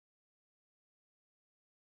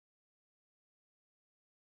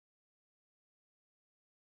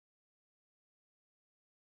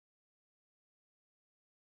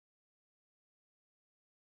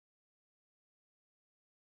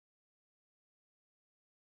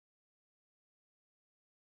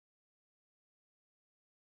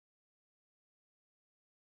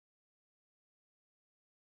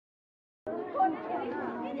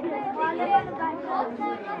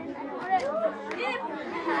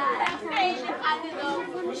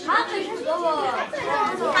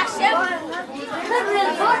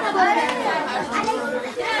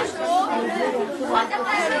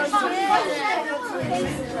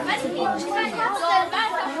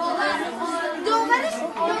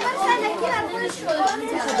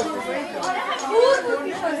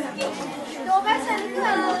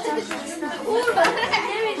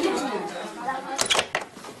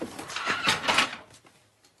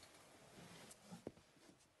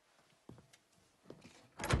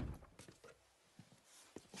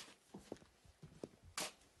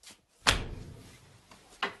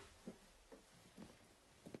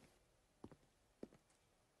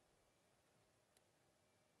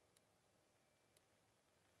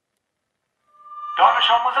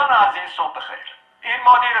دانش آموزان عزیز صبح بخیر. این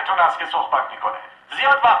مدیرتون است که صحبت میکنه.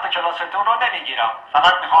 زیاد وقت کلاستون رو نمیگیرم.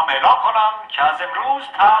 فقط میخوام اعلام کنم که از امروز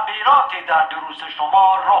تغییراتی در دروس شما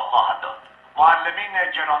رخ خواهد داد. معلمین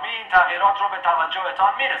گرامی این تغییرات رو به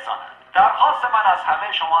توجهتان میرسانند. درخواست من از همه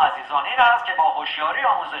شما عزیزان این است که با هوشیاری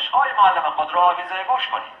آموزش‌های معلم خود را آویزه گوش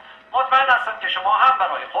کنید. مطمئن هستم که شما هم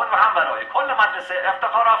برای خود و هم برای کل مدرسه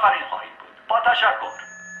افتخار آفرین خواهید بود. با تشکر.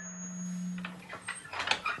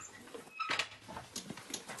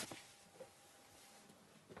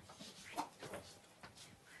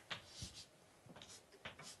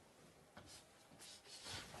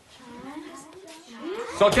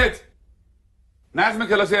 ساکت. نظم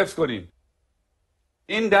کلاس حفظ کنیم.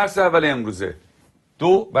 این درس اول امروزه.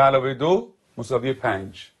 2 به علاوه 2 مساوی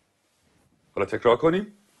 5. حالا تکرار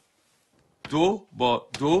کنیم. 2 با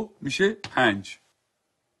 2 میشه 5.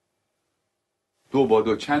 2 با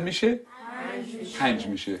 2 چند میشه؟ 5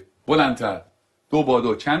 میشه. بلندتر. 2 با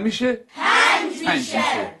 2 چند میشه؟ 5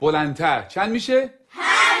 میشه. بلندتر. چند میشه؟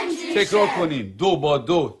 5 میشه. تکرار کنیم. 2 با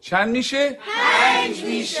 2 چند میشه؟ 5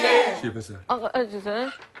 میشه. چیه پسر؟ آقا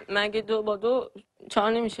اجازه مگه 2 با 2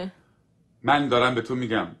 4 نمیشه؟ من دارم به تو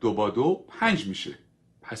میگم 2 با 2 5 میشه.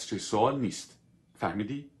 پس چه سوال نیست.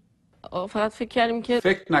 فهمیدی؟ آقا فقط فکر کردیم که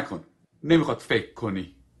فکر نکن. نمیخواد فکر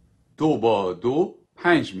کنی. 2 با 2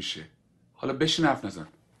 5 میشه. حالا بشین حرف نزن.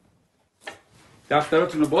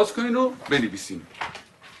 دفتراتون رو باز کنین و بنویسین.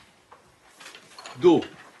 2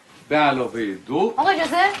 به علاوه 2. آقا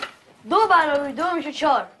اجازه 2 به علاوه 2 میشه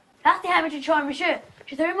 4. وقتی همه چی 4 میشه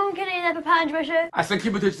چطوری ممکنه این دفعه 5 بشه؟ اصلا کی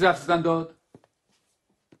به تو چیز حرف زدن داد؟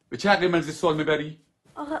 به چه حقی من سوال میبری؟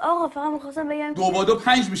 آقا فقط میخواستم بگم 2 با 2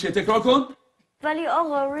 5 میشه. تکرار کن. ولی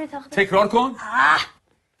آقا روی تخته تکرار کن.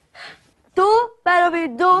 2 به علاوه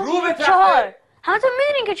 2 رو به تخته. 4. همتون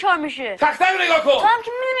میدونین که 4 میشه. تخته رو نگاه کن. تو هم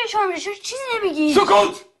که میدونین 4 میشه چیزی نمیگی.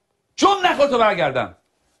 سکوت. چون نخواد تو برگردم.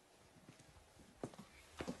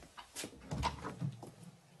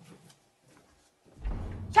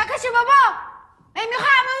 شکشه بابا میخوای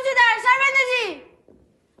همه تو در سر بندازی.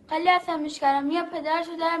 خیلی عصبیش کردم میاد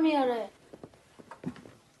پدرشو در میاره.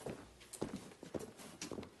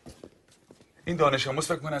 این دانش آموز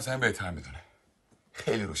فکر کنه از همه بهتر میدونه.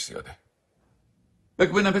 خیلی روش زیاده.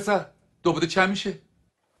 بگو ببینم پسر 2 با 2 چند میشه؟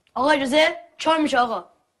 آقا اجازه 4 میشه آقا.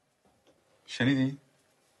 شنیدی؟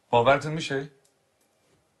 باورتون میشه؟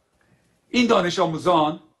 این دانش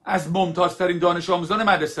آموزان از ممتازترین دانش آموزان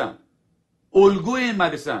مدرسه‌ان. الگوی این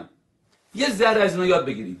مدرسه‌ان. یه ذره از اینا یاد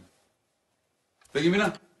بگیریم. بگیم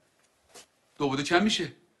ببینم 2 با 2 چند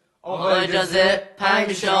میشه؟ آقا اجازه 5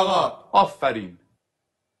 میشه آقا. آفرین.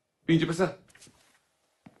 اینجا پسر.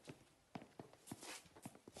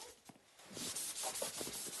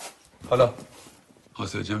 حالا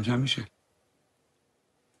حاصل جمع چند میشه؟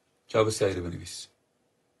 جواب صحیح رو بنویس.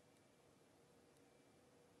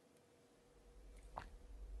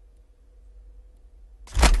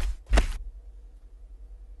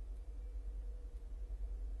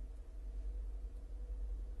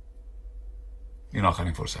 این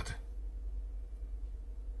آخرین فرصته.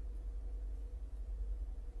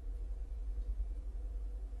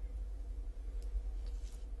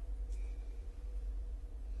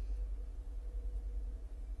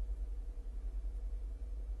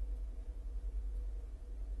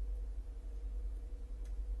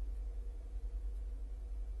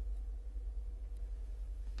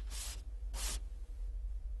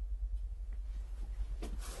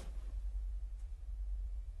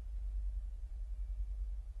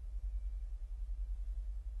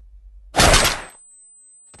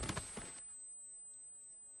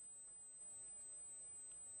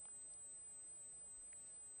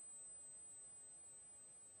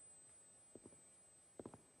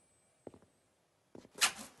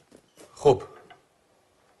 خب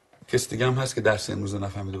کسی دیگه هم هست که درس امروز رو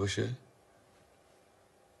نفهمیده باشه؟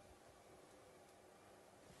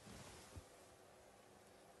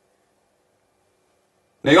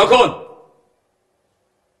 نگاه کن.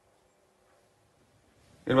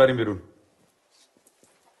 بریم بیرون.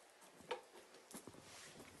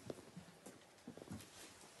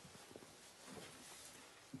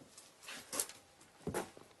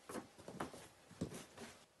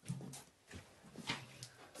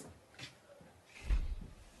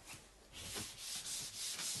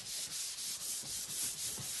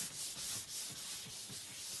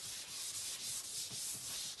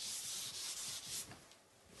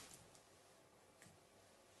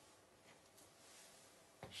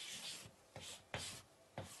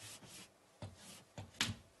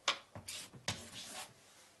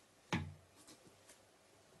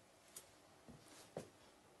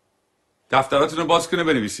 دفتراتون رو باز کنه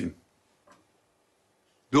بنویسین.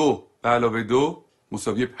 2 به علاوه 2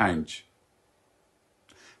 مساوی 5.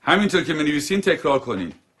 همینطور که بنویسین تکرار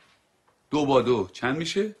کنین. 2 با 2 چند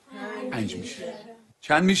میشه؟ 5 میشه.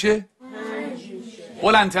 چند میشه؟ 5 میشه.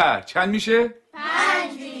 بلندتر چند میشه؟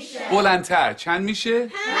 5 میشه. بلندتر چند میشه؟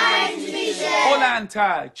 5 میشه.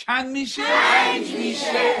 بلندتر چند میشه؟ 5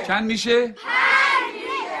 میشه. چند میشه؟ 5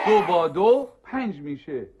 میشه. 2 با 2 5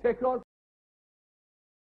 میشه. تکرار